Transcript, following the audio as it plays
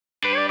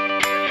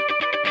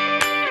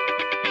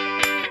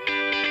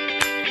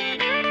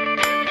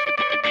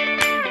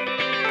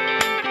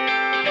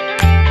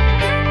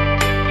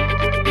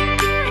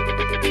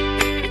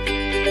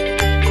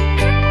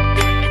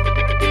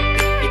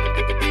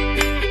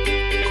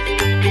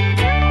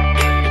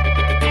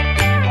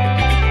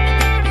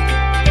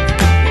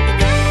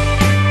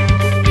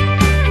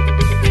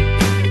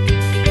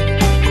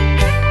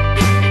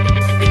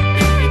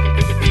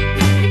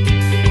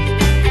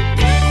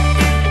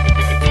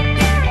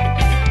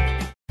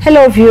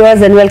Hello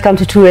viewers, and welcome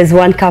to 2 as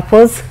 1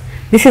 Couples.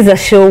 This is a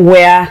show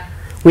where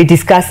we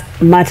discuss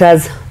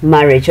matters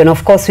marriage, and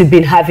of course we've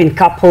been having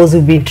couples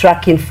we've been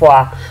tracking for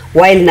a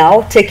while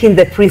now, taking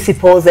the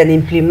principles and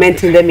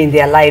implementing them in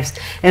their lives.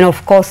 And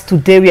of course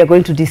today we are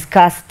going to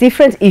discuss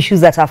different issues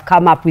that have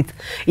come up with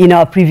in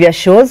our previous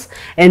shows.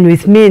 And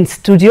with me in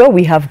studio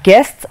we have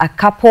guests, a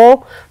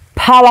couple,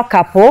 power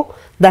couple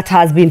that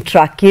has been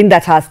tracking,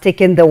 that has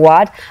taken the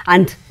word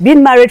and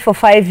been married for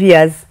 5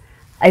 years.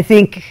 I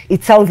think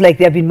it sounds like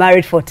they have been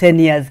married for 10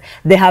 years.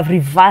 They have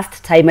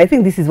reversed time. I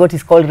think this is what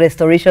is called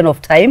restoration of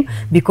time,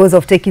 because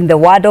of taking the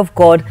word of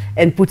God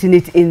and putting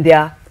it in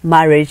their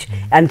marriage,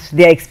 and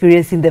they are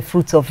experiencing the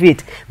fruits of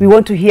it. We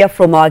want to hear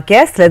from our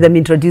guests. Let them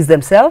introduce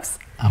themselves.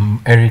 I'm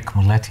Eric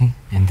Mulati,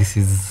 and this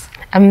is...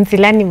 I'm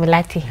Zilani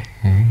Mulati.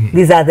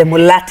 These are the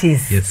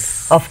Mulatis.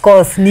 Yes. Of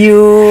course,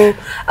 new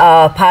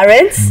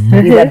parents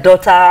with a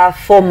daughter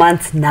 4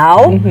 months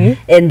now.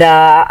 And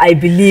I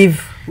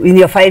believe in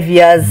your 5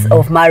 years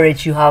of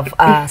marriage, you have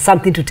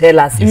something to tell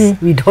us.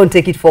 We don't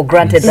take it for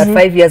granted that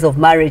 5 years of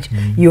marriage,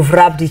 you've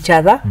rubbed each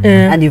other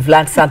and you've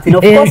learned something.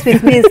 Of course,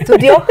 with me in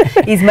studio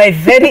is my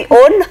very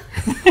own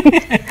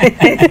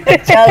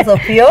Charles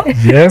Opio.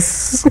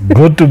 Yes,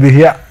 good to be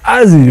here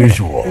as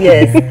usual.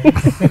 Yes,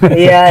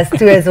 yes,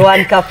 2 as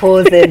 1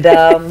 Couples, and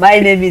my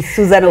name is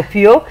Susan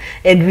Opio,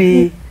 and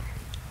we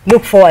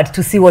look forward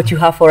to see what you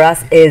have for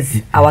us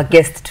as our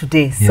guest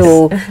today. Yes.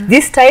 So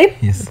this time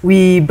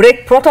we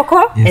break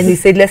protocol and we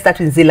said let's start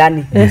with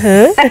Zilani.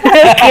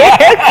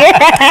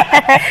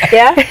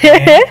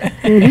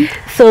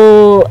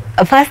 So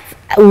first,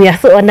 we are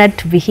so honored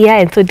to be here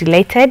and so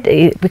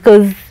delighted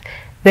because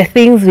the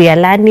things we are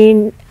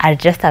learning are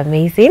just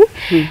amazing.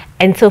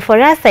 And so for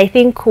us, I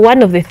think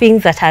one of the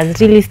things that has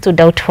really stood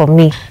out for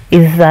me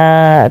is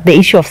the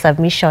issue of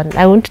submission.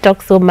 I won't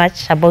talk so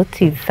much about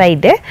his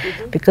side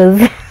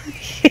because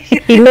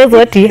he knows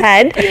what he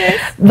had.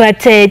 But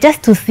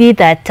just to see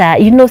that,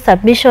 you know,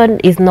 submission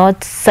is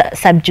not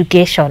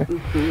subjugation.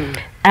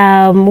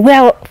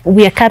 Where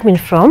we are coming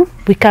from,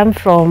 we come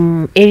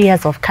from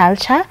areas of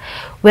culture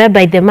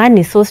whereby the man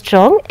is so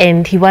strong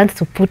and he wants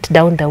to put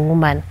down the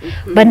woman.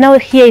 But now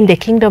here in the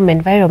kingdom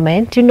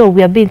environment, you know,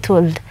 we are being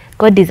told,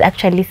 God is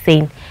actually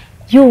saying,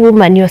 you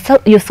woman, you're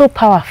so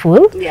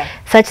powerful,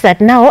 such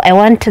that now I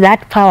want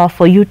that power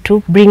for you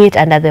to bring it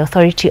under the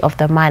authority of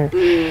the man.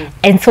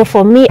 And so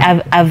for me,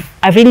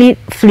 I've really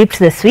flipped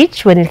the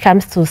switch when it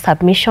comes to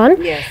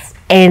submission.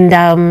 And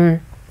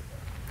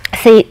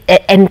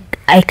and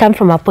I come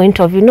from a point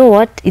of, you know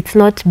what, it's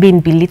not being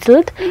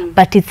belittled,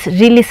 but it's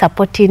really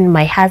supporting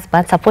my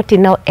husband,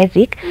 supporting now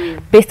Eric,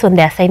 based on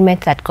the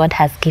assignment that God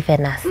has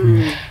given us.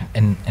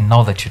 And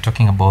now that you're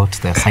talking about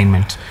the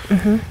assignment,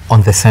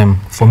 on the same,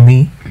 for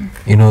me,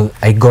 you know,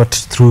 I got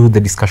through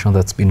the discussion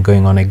that's been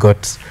going on, I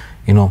got,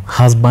 you know,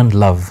 husband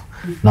love.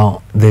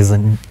 Now,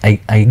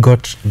 I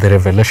got the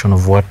revelation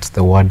of what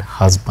the word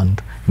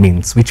husband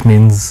means, which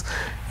means,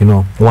 you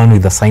know, one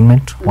with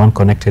assignment, one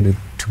connected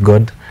to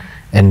God,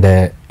 and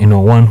you know,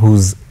 one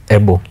who's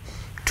able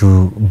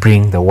to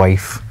bring the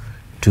wife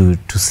to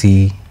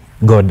see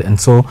God. And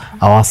so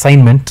our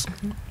assignment,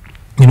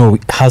 you know,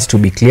 has to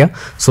be clear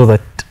so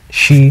that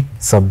she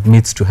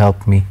submits to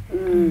help me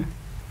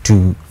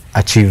to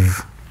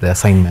achieve the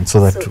assignment,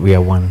 so that we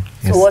are one.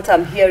 So what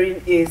I'm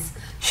hearing is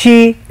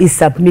she is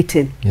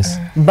submitting,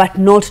 but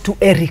not to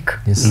Eric,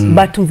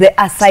 but to the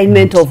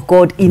assignment of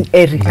God in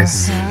Eric.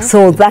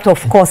 So that,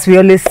 of course, we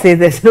always say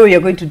there's no,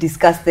 you're going to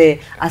discuss the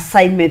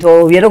assignment,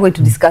 or we're not going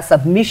to discuss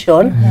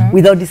submission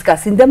without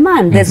discussing the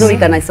man. There's no way you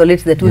can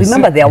isolate the two.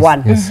 Remember, they are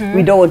one.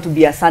 We don't want to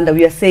be asunder.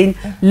 We are saying,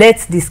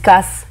 let's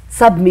discuss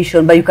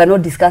submission, but you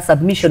cannot discuss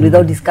submission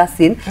without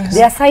discussing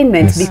the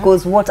assignment,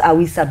 because what are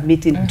we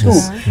submitting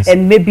to?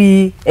 And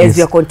maybe as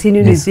you're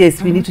continuing with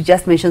this, we need to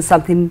just mention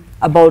something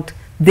about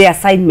the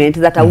assignment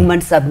that a woman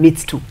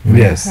submits to.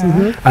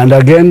 And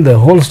again, the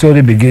whole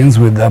story begins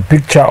with a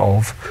picture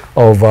of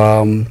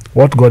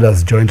what God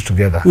has joined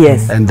together.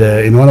 And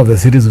in one of the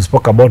series we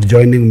spoke about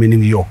joining,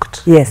 meaning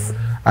yoked.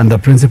 And the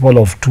principle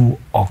of 2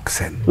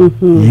 oxen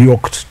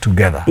yoked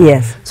together.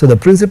 So the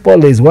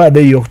principle is, why are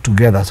they yoked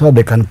together? So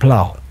they can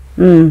plow.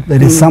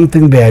 There is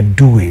something they are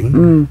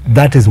doing.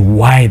 That is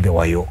why they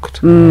were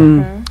yoked.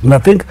 And I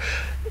think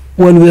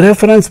when we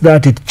reference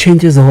that, it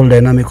changes the whole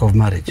dynamic of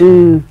marriage.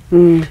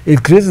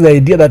 It creates the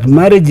idea that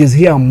marriage is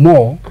here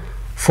more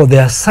for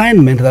the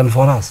assignment than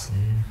for us.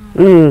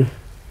 In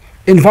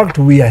fact,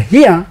 we are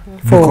here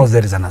because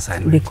there is an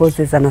assignment. Because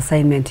there's an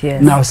assignment,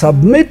 Now,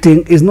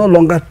 submitting is no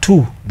longer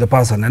to the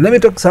person. And let me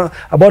talk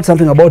about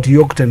something about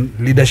yoked and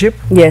leadership.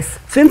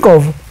 Think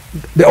of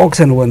the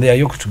oxen when they are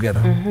yoked together.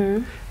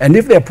 And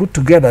if they are put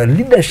together,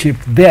 leadership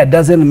there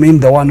doesn't mean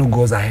the one who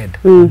goes ahead.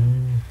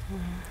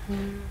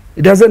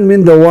 It doesn't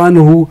mean the one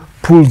who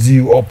pulls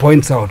you or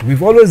points out.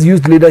 We've always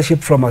used leadership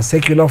from a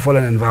secular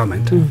fallen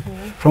environment.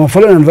 From a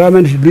fallen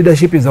environment,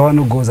 leadership is the one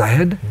who goes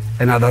ahead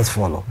and others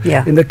follow.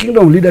 In the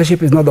kingdom,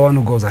 leadership is not the one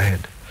who goes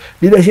ahead.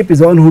 Leadership is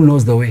the one who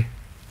knows the way.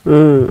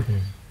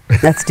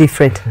 That's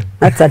different.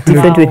 That's a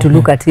different way to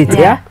look at it.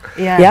 Yeah.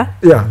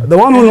 Yeah. The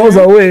one who knows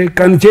the way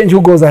can change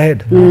who goes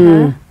ahead.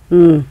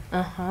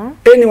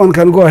 Anyone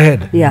can go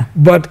ahead. Yeah.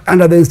 But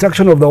under the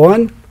instruction of the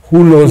one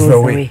who knows the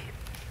way.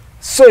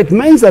 So it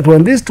means that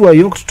when these two are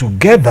yoked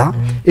together,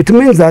 it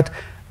means that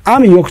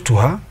I'm yoked to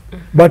her,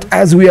 but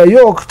as we are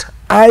yoked,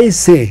 I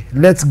say,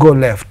 let's go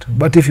left.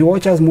 But if you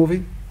watch us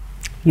moving,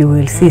 you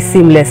will see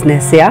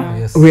seamlessness, yeah?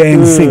 Yes. We are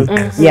in sync.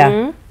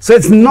 Yeah. So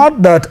it's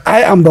not that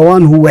I am the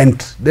one who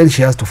went, then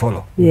she has to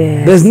follow.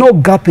 Yes. There's no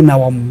gap in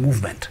our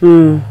movement.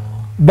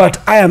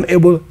 But I am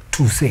able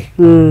to say,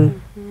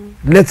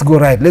 let's go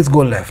right, let's go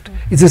left.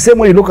 It's the same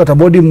way you look at a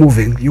body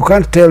moving, you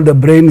can't tell the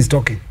brain is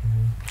talking.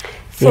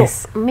 So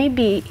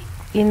maybe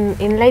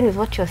in line with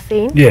what you're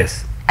saying,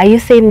 Yes. are you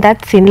saying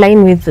that's in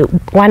line with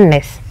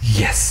oneness?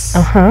 Yes.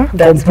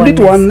 That's Complete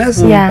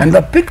oneness. Yeah. And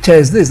the picture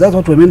is this. That's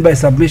what we mean by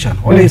submission.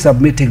 Only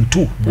submitting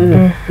to.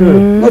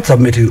 Not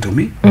submitting to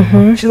me.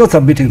 She's not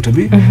submitting to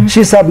me.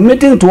 She's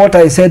submitting to what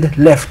I said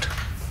left.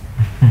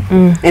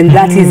 And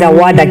that is a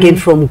word again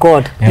from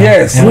God.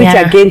 Yes. Which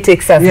Yeah. again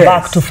takes us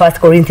back to 1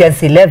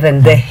 Corinthians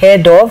 11. The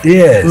head of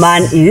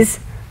man is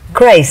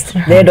Christ. The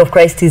head of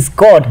Christ is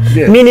God.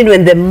 Yes. Meaning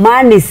when the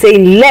man is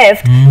saying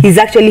left, he's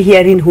actually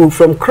hearing who?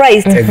 From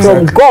Christ,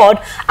 from God.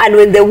 And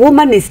when the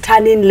woman is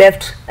turning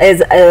left,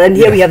 as and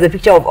here we have the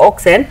picture of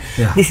oxen,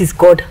 this is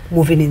God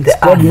moving in the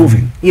earth. God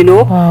moving. You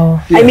know?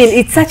 Wow. I mean,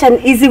 it's such an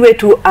easy way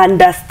to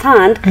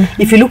understand.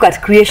 If you look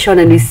at creation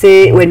and you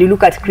say, when you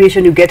look at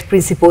creation, you get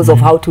principles of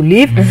how to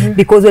live.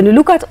 Because when you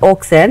look at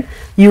oxen,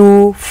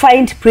 you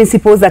find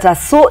principles that are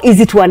so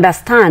easy to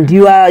understand.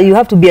 You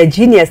have to be a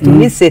genius to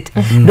miss it.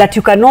 That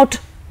you cannot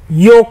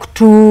yoke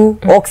two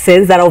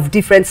oxen that are of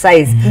different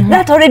size.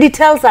 That already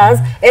tells us,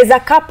 as a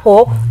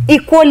couple,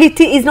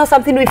 equality is not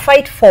something we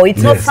fight for.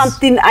 It's not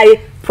something I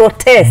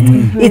protest.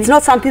 It's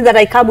not something that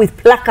I come with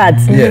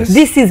placards.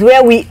 This is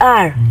where we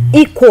are,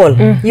 equal,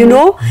 you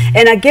know?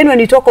 And again, when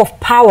you talk of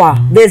power,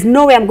 there's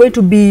no way I'm going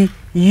to be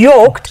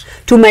yoked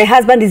to my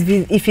husband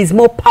if he's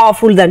more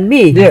powerful than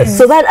me.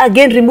 So that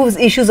again removes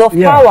issues of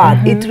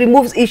power. It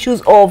removes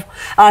issues of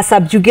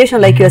subjugation,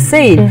 like you're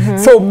saying.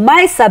 So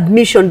my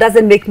submission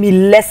doesn't make me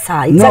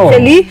lesser. It's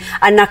actually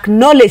an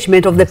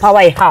acknowledgement of the power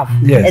I have.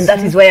 And that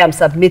is why I'm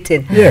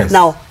submitting.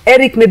 Now,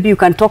 Eric, maybe you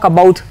can talk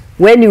about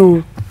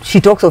when she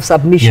talks of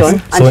submission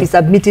and So she's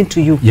submitting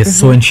to you.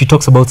 So when she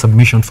talks about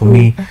submission, for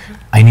me,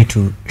 I need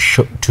to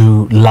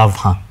love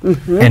her.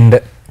 And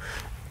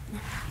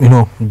you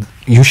know,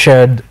 you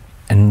shared,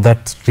 and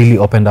that really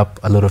opened up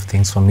a lot of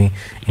things for me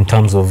in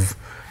terms of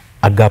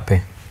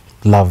agape,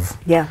 love.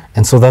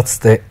 And so that's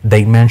the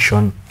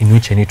dimension in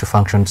which I need to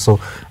function.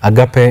 So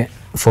agape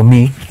for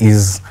me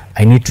is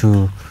I need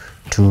to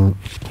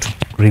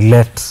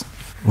relate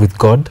with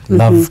God,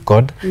 love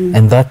God,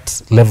 and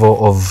that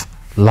level of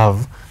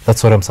love,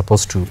 that's what I'm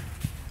supposed to,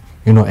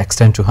 you know,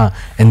 extend to her.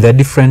 And there are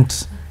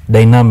different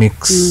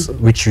dynamics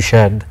which you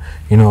shared.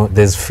 You know,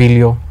 there's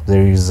filial,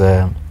 there is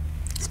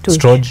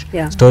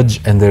storge,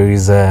 and there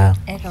is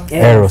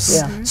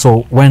eros.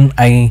 So when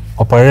I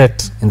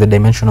operate in the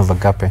dimension of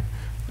agape,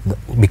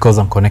 because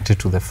I'm connected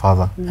to the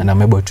Father, and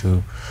I'm able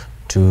to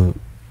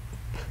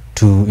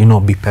you know,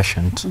 be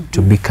patient,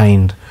 to be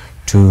kind,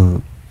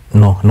 to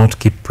not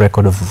keep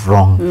record of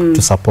wrong,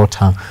 to support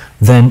her,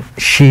 then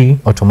she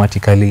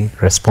automatically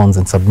responds,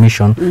 and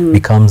submission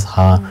becomes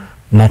her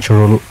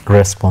natural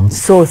response.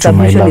 So to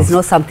my submission love. is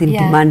not something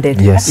demanded.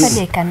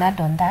 Actually, I can add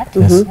on that.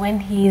 When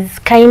he's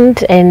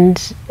kind and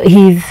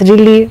he's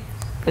really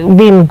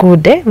being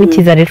good, which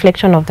is a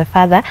reflection of the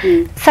Father,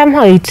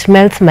 somehow it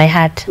melts my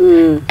heart.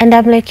 And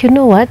I'm like, you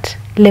know what?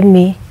 Let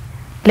me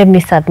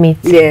submit.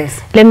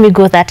 Let me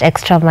go that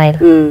extra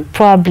mile.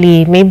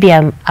 Probably, maybe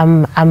I'm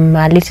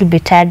a little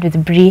bit tired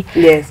with Brie.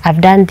 I've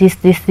done this,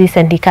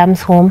 and he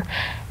comes home.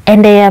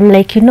 And I am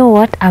like, you know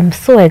what? I'm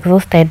so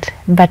exhausted,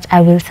 but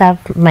I will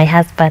serve my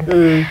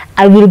husband.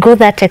 I will go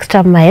that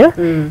extra mile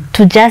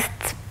to just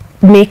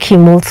make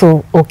him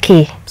also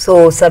okay.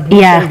 So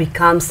submission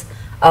becomes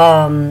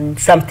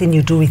something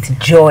you do with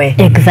joy.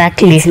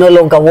 Exactly. It's no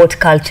longer what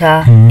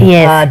culture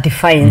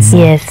defines.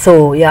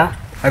 So,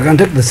 I can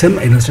take the same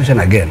illustration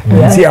again.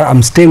 See,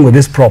 I'm staying with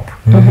this prop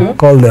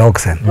called the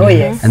oxen.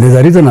 And there's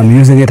a reason I'm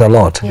using it a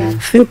lot.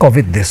 Think of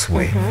it this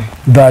way,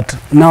 that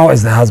now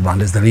as the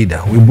husband, as the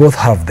leader, we both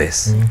have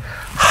this.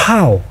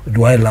 How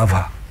do I love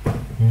her?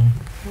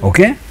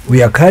 Okay?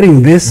 We are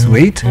carrying this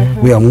weight,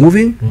 we are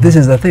moving, this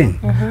is the thing.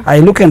 I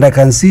look and I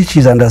can see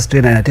she's under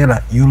strain, and I tell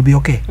her, you'll be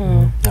okay.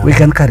 We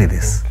can carry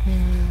this.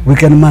 We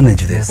can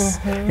manage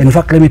this. In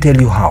fact, let me tell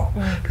you how.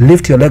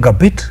 Lift your leg a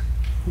bit.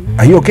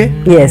 Are you okay?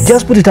 Yes.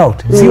 Just put it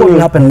out. See what will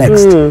happen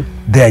next.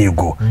 There you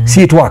go.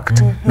 See, it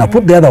worked. Now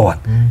put the other one.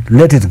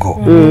 Let it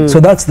go. So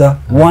that's the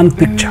one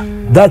picture.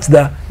 That's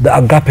the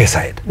agape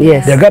side.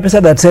 Yes. The agape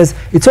side that says,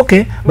 it's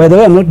okay. By the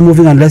way, I'm not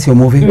moving unless you're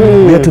moving.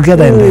 We are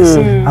together in this.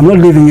 I'm not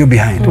leaving you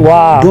behind.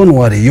 Wow. Don't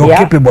worry. You're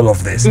capable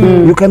of this.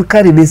 You can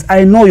carry this.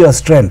 I know your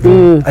strength.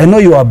 I know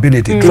your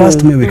ability.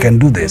 Trust me, we can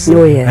do this.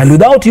 And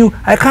without you,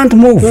 I can't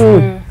move.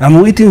 I'm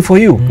waiting for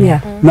you.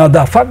 Now,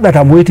 the fact that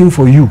I'm waiting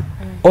for you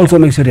also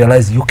makes you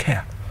realize you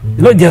care.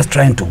 You're not just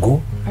trying to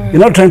go. You're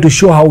not trying to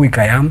show how weak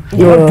I am.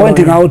 You're not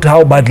pointing out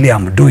how badly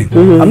I'm doing.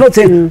 I'm not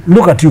saying,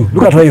 look at you.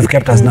 Look at where you've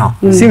kept us now.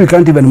 See, we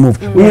can't even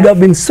move. We would have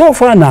been so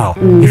far now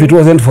if it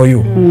wasn't for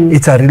you.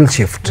 It's a real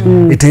shift.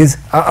 It is,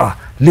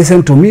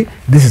 listen to me.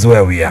 This is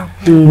where we are.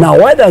 Now,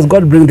 why does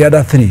God bring the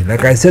other three?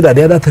 Like I said, that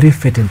the other three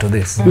fit into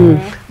this.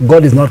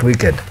 God is not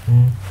wicked.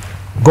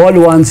 God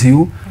wants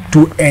you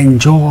to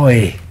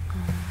enjoy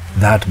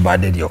that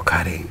burden you're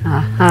carrying.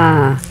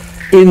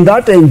 In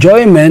that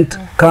enjoyment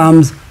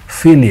comes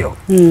filio.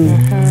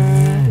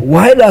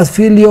 Why does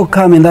filio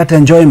come in that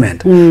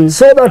enjoyment?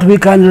 So that we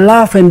can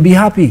laugh and be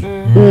happy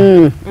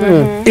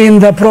in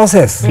the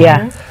process.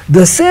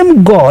 The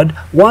same God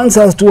wants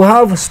us to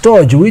have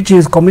storge, which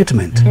is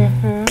commitment,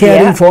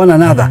 caring for one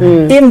another,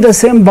 in the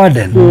same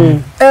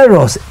burden,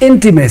 eros,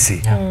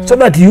 intimacy, so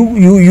that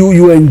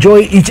you enjoy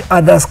each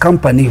other's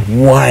company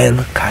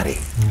while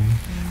carrying.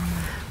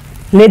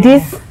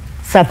 Ladies,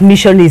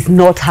 submission is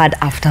not hard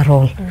after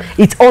all.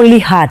 It's only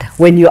hard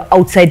when you're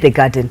outside the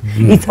garden.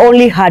 It's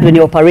only hard when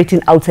you're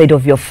operating outside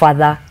of your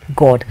Father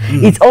God.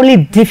 It's only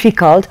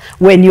difficult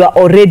when you are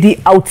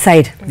already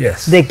outside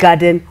the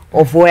garden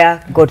of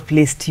where God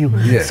placed you.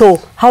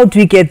 So how do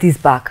we get this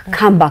back?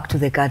 Come back to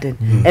the garden.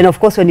 And of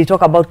course, when you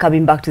talk about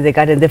coming back to the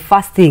garden, the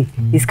first thing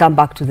is come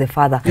back to the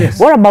Father.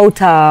 What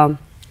about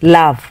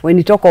love? When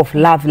you talk of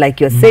love, like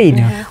you're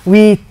saying,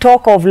 we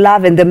talk of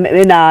love and the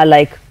men are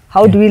like,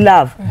 how do we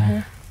love?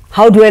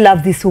 How do I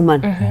love this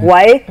woman?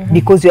 Why?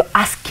 Because you're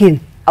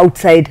asking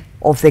outside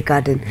of the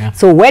garden.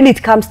 So when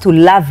it comes to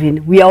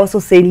loving, we are also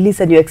saying,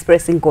 listen, you're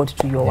expressing God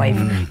to your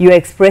wife. You're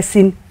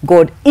expressing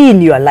God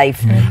in your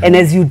life. And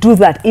as you do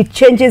that, it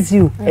changes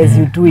you as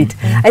you do it.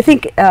 I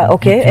think,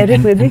 okay,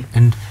 Eric, maybe?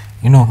 And,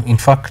 you know, in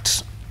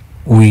fact,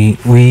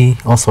 we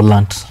also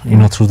learned, you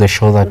know, through the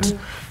show that, you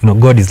know,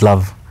 God is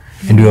love.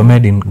 And we were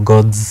made in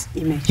God's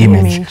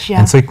image.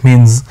 And so it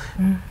means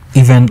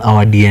even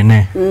our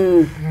DNA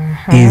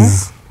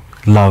is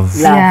love.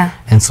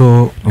 And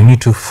so we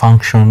need to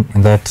function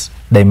in that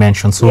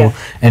dimension. So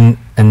and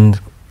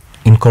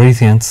in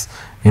Corinthians,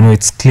 you know,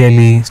 it's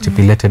clearly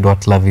stipulated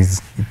what love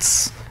is.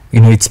 It's, you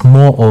know, it's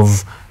more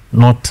of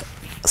not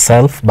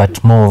self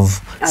but more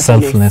of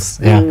selflessness,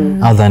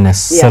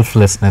 otherness,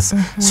 selflessness.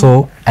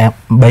 So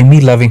by me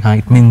loving her,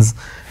 it means,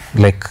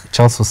 like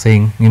Charles was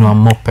saying, you know, I'm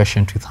more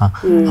patient with her,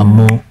 I'm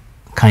more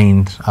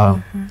kind,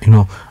 you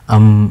know,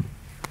 I'm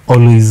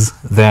always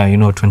there, you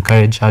know, to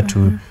encourage her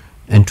to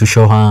and to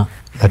show her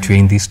that we're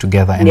in this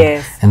together. And,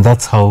 and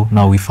that's how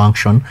now we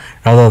function,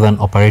 rather than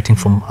operating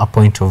from a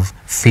point of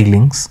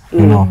feelings,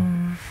 you know,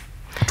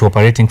 to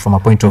operating from a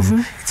point of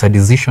it's a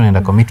decision and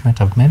a commitment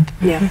I've made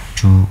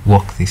to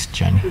walk this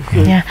journey.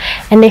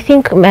 And I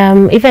think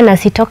even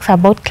as he talks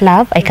about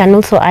love, I can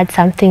also add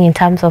something in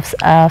terms of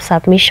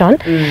submission.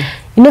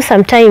 You know,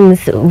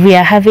 sometimes we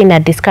are having a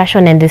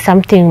discussion and there's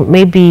something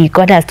maybe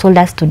God has told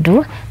us to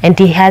do, and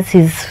he has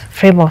his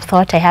frame of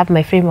thought, I have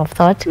my frame of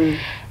thought,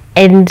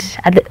 and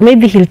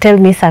maybe he'll tell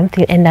me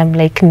something and I'm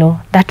like,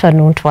 no, that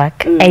one won't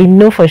work. I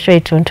know for sure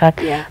it won't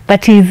work,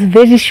 but he's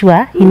very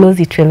sure he knows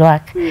it will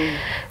work.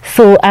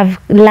 So I've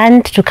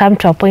learned to come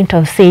to a point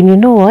of saying, you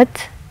know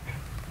what,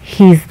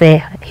 he's the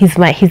head, he's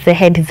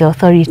the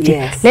authority.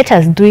 Let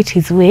us do it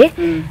his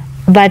way.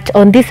 But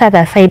on this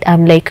other side,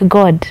 I'm like,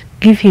 God,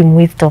 give him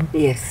wisdom.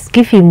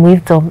 Give him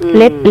wisdom.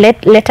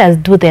 Let us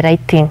do the right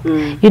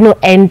thing. You know,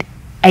 and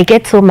I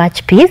get so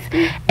much peace.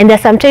 And I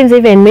sometimes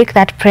even make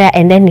that prayer,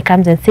 and then he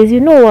comes and says,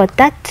 you know what,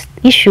 that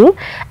issue,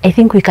 I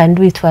think we can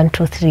do it 1,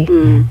 2, 3.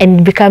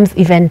 And it becomes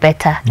even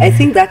better. I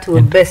think that's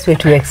the best way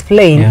to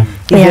explain is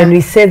when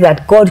we say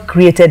that God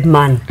created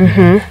man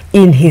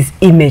in his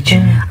image.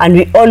 And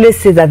we always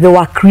say that they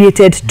were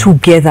created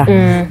together.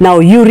 Now,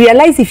 you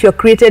realize if you're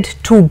created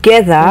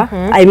together,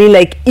 I mean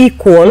like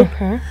equal,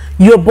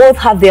 you both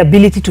have the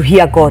ability to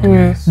hear God.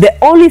 The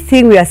only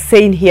thing we are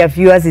saying here,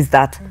 viewers, is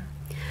that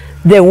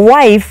the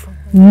wife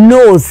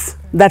knows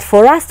that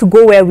for us to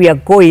go where we are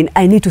going,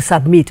 I need to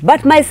submit.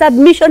 But my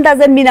submission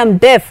doesn't mean I'm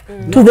deaf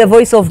to the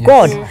voice of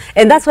God.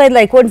 And that's why,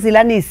 like what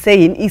Zilani is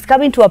saying, is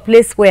coming to a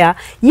place where,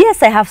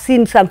 yes, I have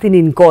seen something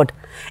in God.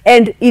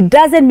 And it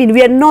doesn't mean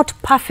we are not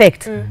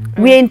perfect.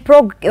 We are in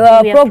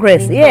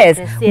progress.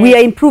 We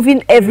are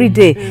improving every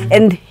day.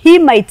 And he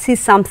might see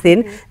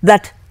something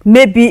that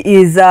maybe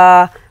is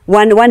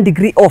one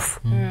degree off.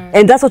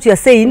 And that's what you're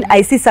saying.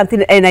 I see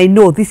something and I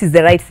know this is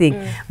the right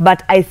thing.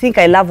 But I think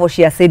I love what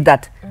she has said,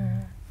 that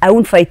I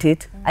won't fight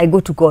it. I go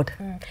to God.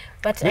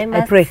 But I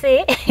must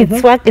say,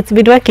 it's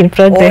been work in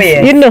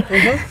progress. You know,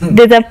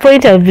 there's a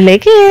point I'll be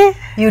like,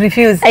 you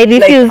refuse. I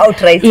refuse. Like,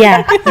 outright.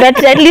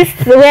 But at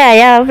least where I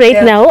am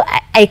right now,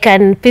 I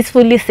can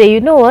peacefully say,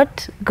 you know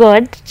what,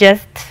 God,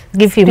 just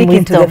give him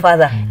wisdom. To the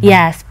Father.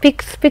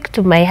 Speak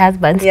to my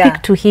husband,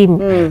 speak to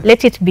him.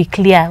 Let it be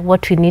clear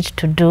what we need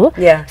to do,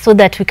 so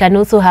that we can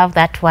also have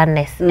that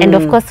oneness. And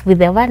of course, with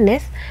the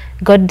oneness,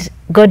 God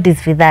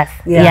is with us.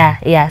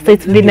 So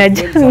it's been a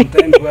journey.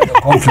 Sometimes where the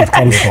conflict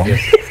comes from.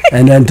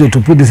 And then to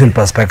put this in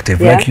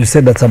perspective, like you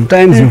said, that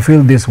sometimes you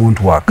feel this won't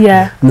work.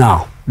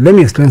 Now, let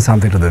me explain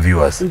something to the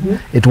viewers.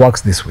 It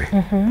works this way.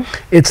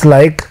 It's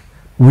like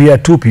we are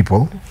two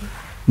people.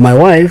 My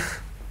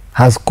wife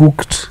has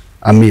cooked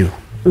a meal.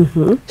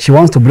 She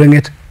wants to bring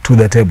it to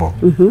the table.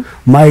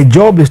 My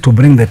job is to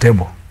bring the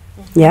table.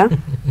 Yeah.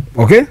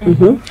 Okay?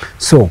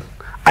 So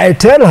I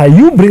tell her,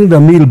 you bring the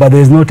meal, but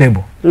there is no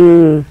table.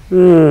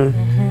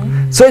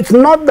 So it's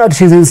not that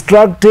she's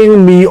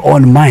instructing me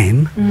on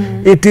mine.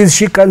 It is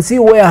she can see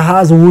where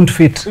hers won't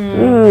fit.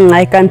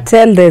 I can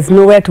tell there's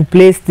nowhere to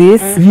place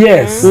this.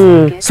 Yes.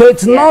 So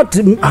it's not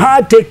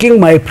her taking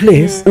my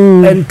place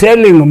and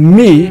telling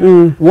me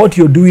what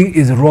you're doing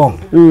is wrong.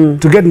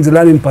 To get into the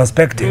learning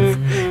perspective.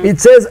 It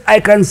says, I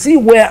can see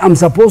where I'm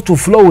supposed to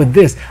flow with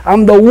this.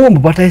 I'm the womb,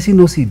 but I see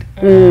no seed.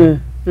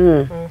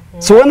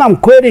 So when I'm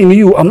querying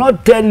you, I'm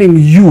not telling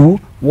you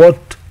what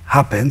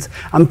happens.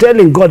 I'm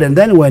telling God, and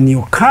then when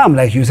you come,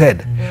 like you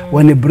said,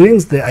 when he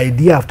brings the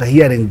idea after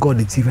hearing God,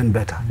 it's even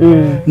better.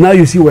 Now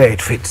you see where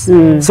it fits.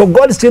 So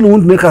God still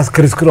won't make us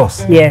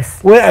crisscross. Yes.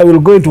 Where I will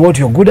go into what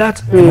you're good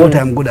at and what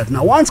I'm good at.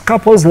 Now, once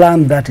couples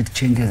learn that, it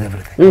changes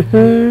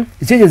everything.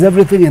 It changes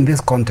everything in this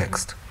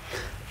context.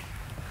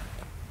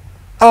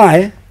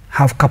 I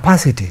have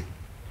capacity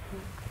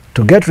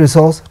to get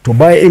resource, to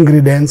buy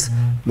ingredients.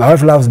 My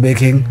wife loves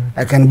baking.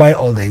 I can buy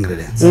all the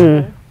ingredients.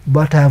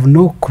 But I have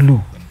no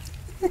clue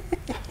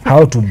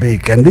how to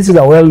bake. And this is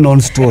a well-known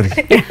story.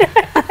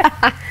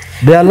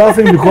 They are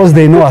laughing because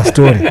they know a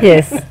story.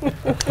 Yes.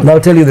 And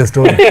I'll tell you the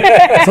story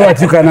so that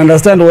you can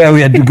understand where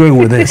we are going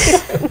with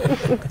this.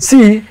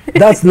 See,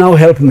 that's now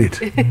helpmate.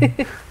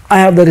 I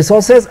have the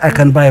resources, I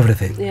can buy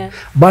everything.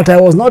 But I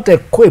was not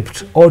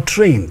equipped or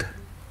trained.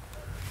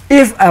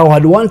 If I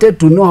had wanted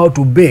to know how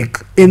to bake,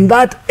 in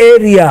that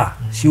area,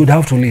 she would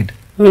have to lead.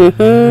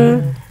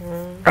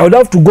 I would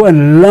have to go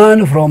and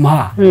learn from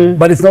her.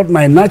 But it's not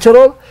my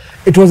natural.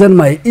 It wasn't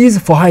my easy.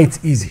 For her,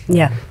 it's easy.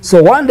 Yeah.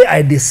 So one day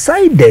I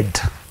decided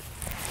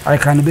I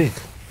can bake.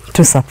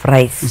 To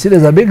surprise. You see,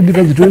 there's a big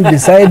difference between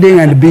deciding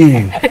and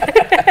being.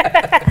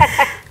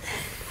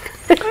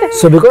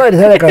 So because I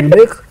decided I can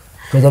bake,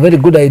 it was a very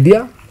good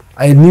idea.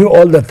 I knew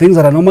all the things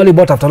that I normally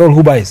bought. After all,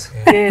 who buys?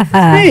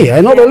 Hey,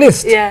 I know the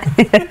list.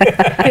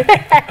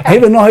 I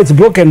even know how it's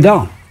broken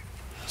down.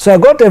 So I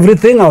got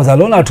everything. I was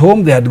alone at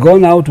home. They had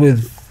gone out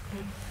with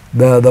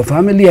the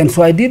family, and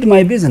so I did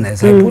my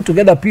business. I put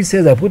together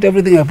pieces. I put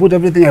everything. I put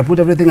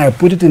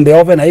it in the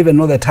oven. I even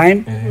know the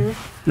time.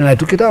 And I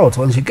took it out.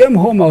 So when she came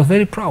home, I was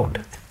very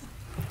proud.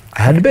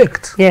 I had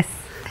baked. Yes.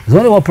 There's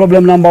only one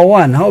problem. Number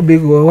one, how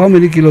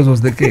many kilos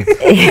was the cake?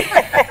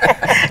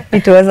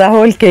 It was a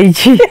whole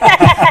kg.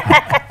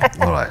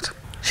 All right.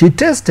 She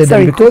tested,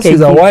 Sorry, and because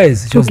she's a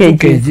wise, she was 2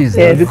 kgs.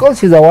 Yes. Because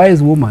she's a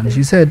wise woman,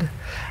 she said,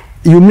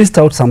 you missed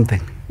out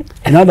something.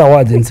 In other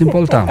words, in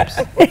simple terms,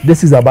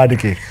 this is a bad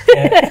cake.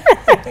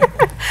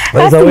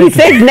 Has to be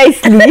said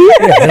nicely. You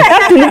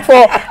have to look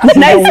for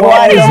nice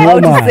words how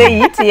to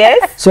say it,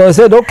 yes. So I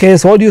said, okay,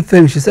 so what do you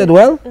think? She said,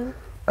 well,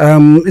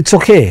 it's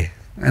okay.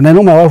 And I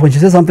know my wife, when she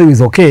says something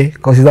is okay,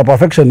 because she's a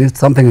perfectionist,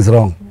 something is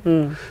wrong.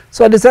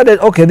 So I decided,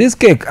 okay, this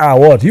cake,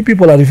 what? You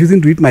people are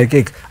refusing to eat my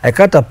cake. I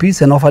cut a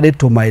piece and offered it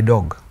to my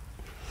dog.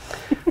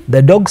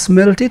 The dog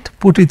smelt it,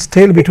 put its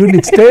tail between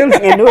its tails,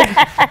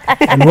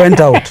 and went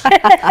out.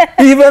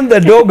 Even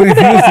the dog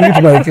refused to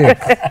eat my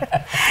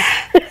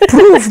cake.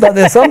 Proof that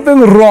there's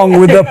something wrong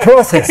with the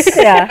process.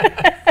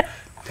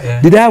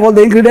 Did I have all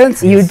the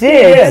ingredients? You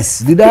did. Yes.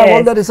 Did I have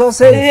all the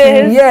resources?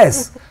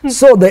 Yes.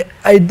 So the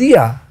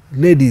idea,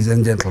 ladies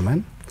and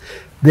gentlemen,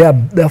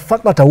 the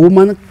fact that a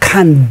woman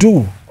can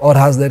do or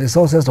has the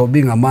resources of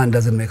being a man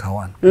doesn't make her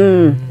one.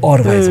 Or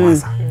vice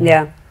versa.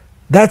 Yeah.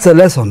 That's a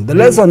lesson. The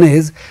lesson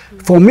is,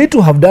 for me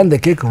to have done the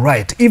cake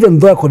right, even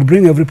though I could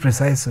bring every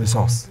precise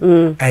resource,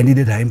 I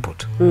needed her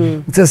input.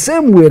 It's the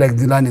same way, like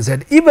Dilani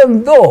said,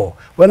 even though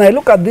when I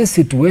look at this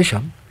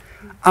situation,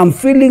 I'm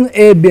feeling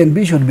A, B, and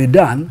B should be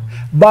done,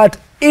 but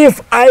if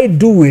I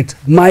do it,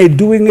 my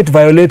doing it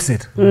violates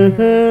it.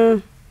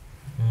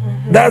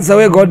 That's the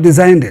way God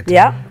designed it.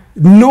 Yeah.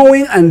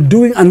 Knowing and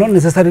doing are not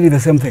necessarily the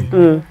same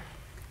thing.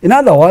 In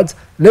other words,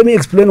 let me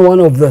explain one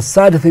of the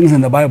sad things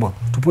in the Bible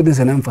to put this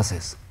in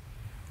emphasis.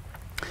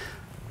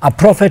 A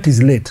prophet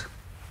is late.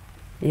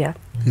 Yeah.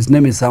 His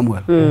name is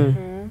Samuel.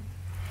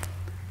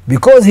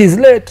 Because he's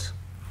late,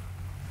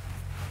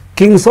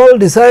 King Saul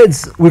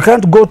decides we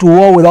can't go to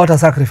war without a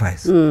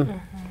sacrifice.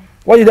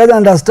 What he doesn't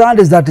understand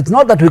is that it's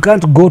not that we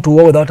can't go to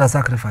war without a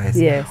sacrifice.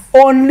 Yes.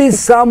 Only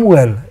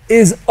Samuel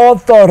is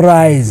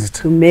authorized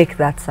To make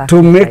that sacrifice.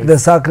 to make the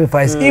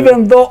sacrifice,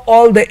 even though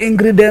all the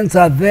ingredients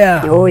are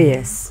there. Oh,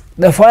 yes.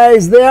 The fire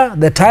is there,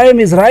 the time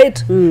is right,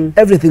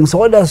 everything. So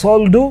what does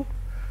Saul do?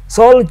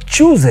 Saul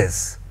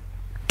chooses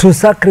to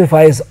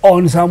sacrifice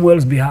on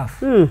Samuel's behalf.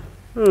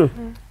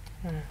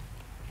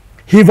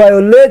 He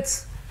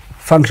violates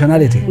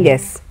functionality.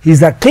 Yes.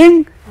 He's a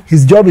king.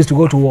 His job is to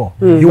go to war.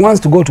 He wants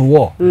to go to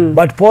war.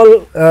 But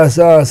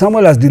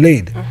Samuel has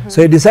delayed.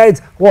 So he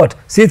decides, what?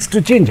 Sits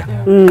to change.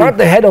 Cut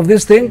the head of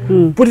this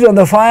thing, put it on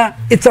the fire.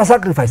 It's a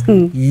sacrifice.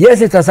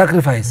 Yes, it's a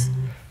sacrifice.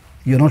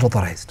 you're not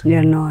authorized.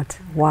 You're not.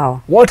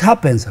 Wow. What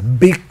happens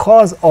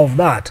because of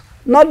that?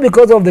 Not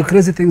because of the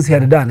crazy things he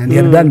had done, and he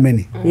had done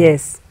many.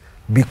 Yes.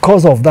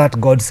 Because of that,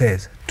 God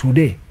says,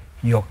 today,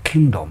 your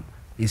kingdom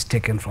is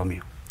taken from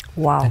you.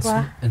 Wow.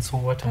 And so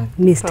what I'm...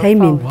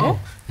 Mistiming. Wow.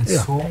 And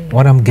so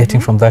what I'm getting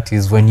from that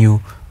is when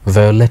you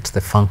violate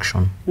the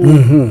function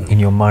in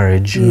your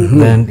marriage,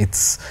 then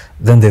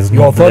there's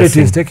no your authority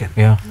blessing. is taken.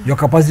 Yeah. Your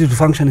capacity to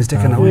function is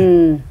taken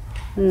away.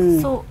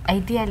 So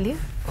ideally,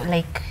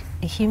 like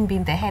him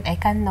being the head, I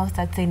can't now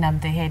start saying I'm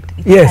the head.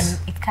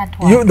 It can't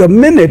work. You, the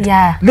minute,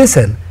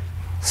 listen,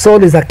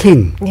 Saul is a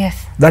king.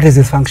 Yes. That is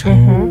his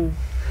function.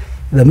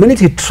 The minute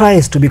he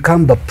tries to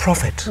become the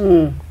prophet,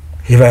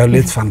 he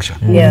violates function.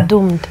 Yeah.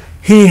 Doomed.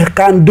 He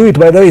can't do it,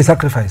 by the way, he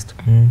sacrificed.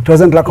 It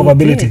wasn't lack of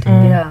ability.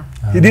 Yeah.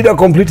 He did a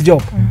complete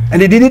job.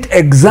 And he did it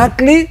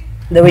exactly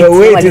the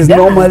way it is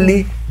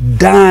normally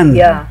done.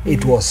 Yeah.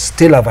 It was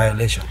still a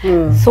violation.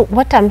 So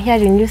what I'm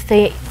hearing you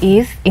say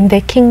is, in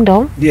the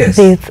kingdom, Yes.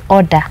 there's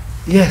order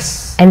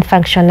Yes. and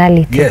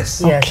functionality.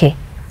 Yes. Okay.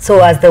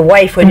 So as the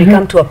wife, when you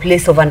come to a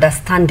place of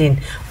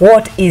understanding,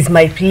 what is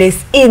my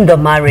place in the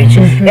marriage?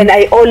 And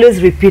I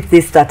always repeat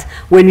this, that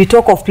when we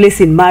talk of place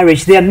in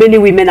marriage, there are many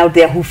women out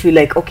there who feel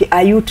like, okay,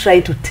 are you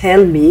trying to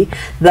tell me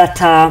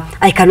that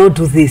I cannot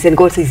do this? And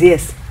God says,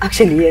 yes.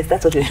 Actually, yes,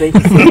 that's what you're trying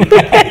to say.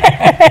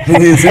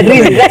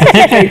 Really, that's what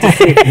you're trying to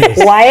say. Yes.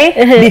 Why?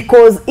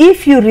 Because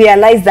if you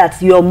realize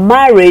that your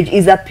marriage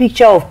is a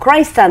picture of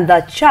Christ and the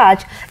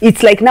church,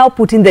 it's like now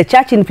putting the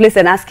church in place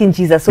and asking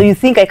Jesus, so you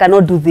think I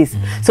cannot do this?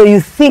 So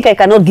you think I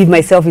cannot give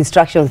myself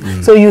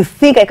instructions? So you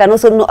think I can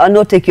also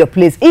not take your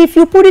place? If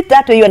you put it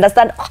that way, you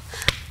understand,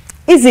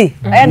 easy.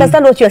 I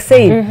understand what you're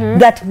saying.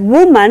 That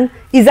woman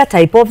is a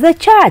type of the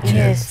church.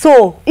 Yes.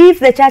 So if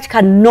the church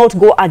cannot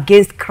go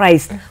against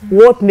Christ,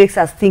 what makes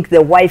us think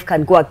the wife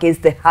can go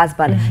against the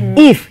husband?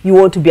 If you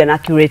want to be an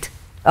accurate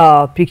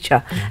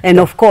picture. And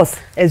of course,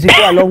 as we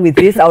go along with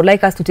this, I would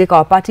like us to take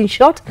our parting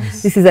shot.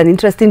 This is an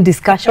interesting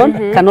discussion.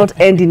 Cannot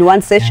end in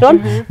one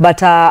session,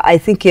 but I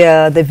think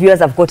the viewers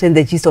have gotten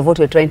the gist of what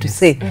we're trying to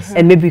say.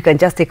 And maybe we can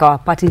just take our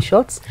parting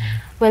shots.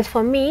 Well,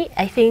 for me,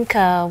 I think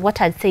what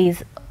I'd say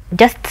is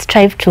just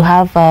strive to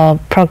have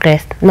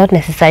progress, not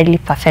necessarily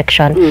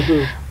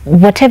perfection.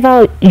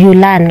 Whatever you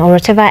learn or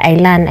whatever I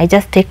learn, I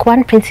just take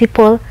one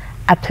principle,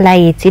 apply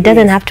it. It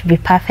doesn't have to be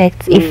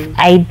perfect. If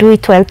I do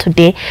it well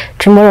today,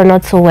 tomorrow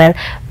not so well,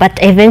 but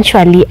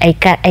eventually I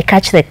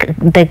catch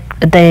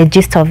the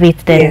gist of it,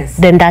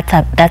 then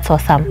that's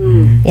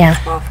awesome.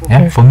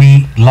 Yeah, for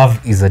me,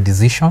 love is a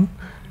decision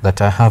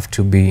that I have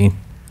to be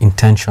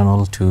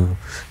intentional to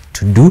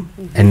do,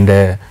 and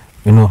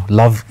you know,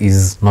 love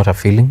is not a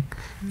feeling.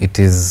 It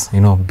is,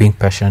 you know, being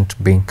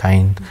patient, being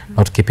kind,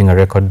 not keeping a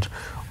record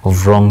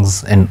of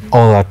wrongs and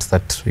all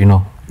that you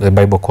know the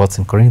Bible quotes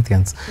in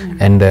Corinthians.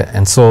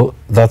 And so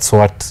that's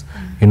what,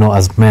 you know,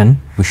 as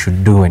men we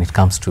should do when it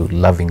comes to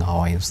loving our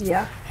wives.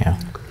 Yeah.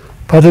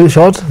 But in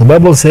short, the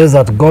Bible says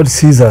that God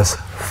sees us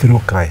through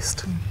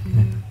Christ.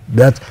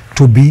 That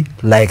to be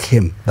like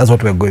him. That's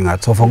what we're going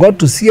at. So for God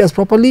to see us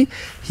properly,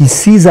 he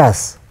sees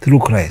us through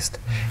Christ.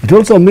 It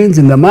also means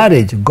in the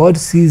marriage, God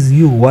sees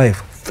you,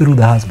 wife, through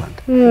the husband.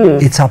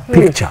 It's a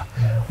picture.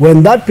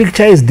 When that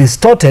picture is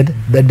distorted,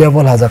 the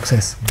devil has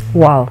access.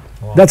 Wow.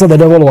 That's what the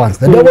devil wants.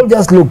 The devil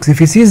just looks. If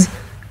he sees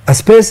a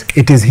space,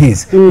 it is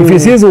his. If he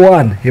sees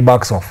one, he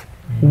backs off.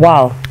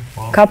 Wow.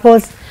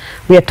 Couples,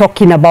 we are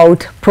talking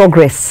about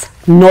progress,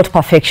 not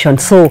perfection.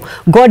 So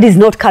God is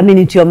not coming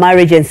into your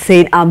marriage and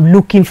saying, I'm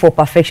looking for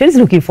perfection. He's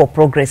looking for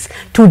progress.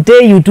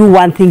 Today you do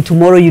one thing,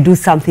 tomorrow you do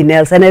something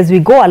else. And as we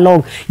go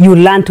along, you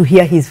learn to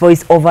hear his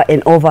voice over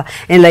and over.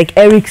 And like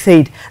Eric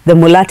said, the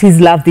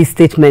Mulatis love this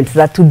statement,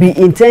 that to be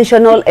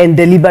intentional and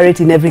deliberate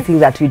in everything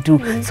that we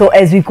do. So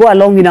as we go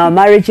along in our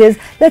marriages,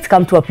 let's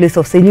come to a place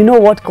of saying, you know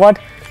what, God,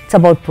 it's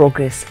about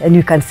progress. And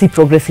you can see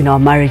progress in our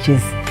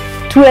marriages.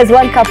 2 as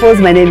 1 couples,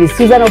 my name is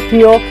Susan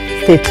Opio.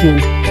 Stay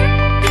tuned.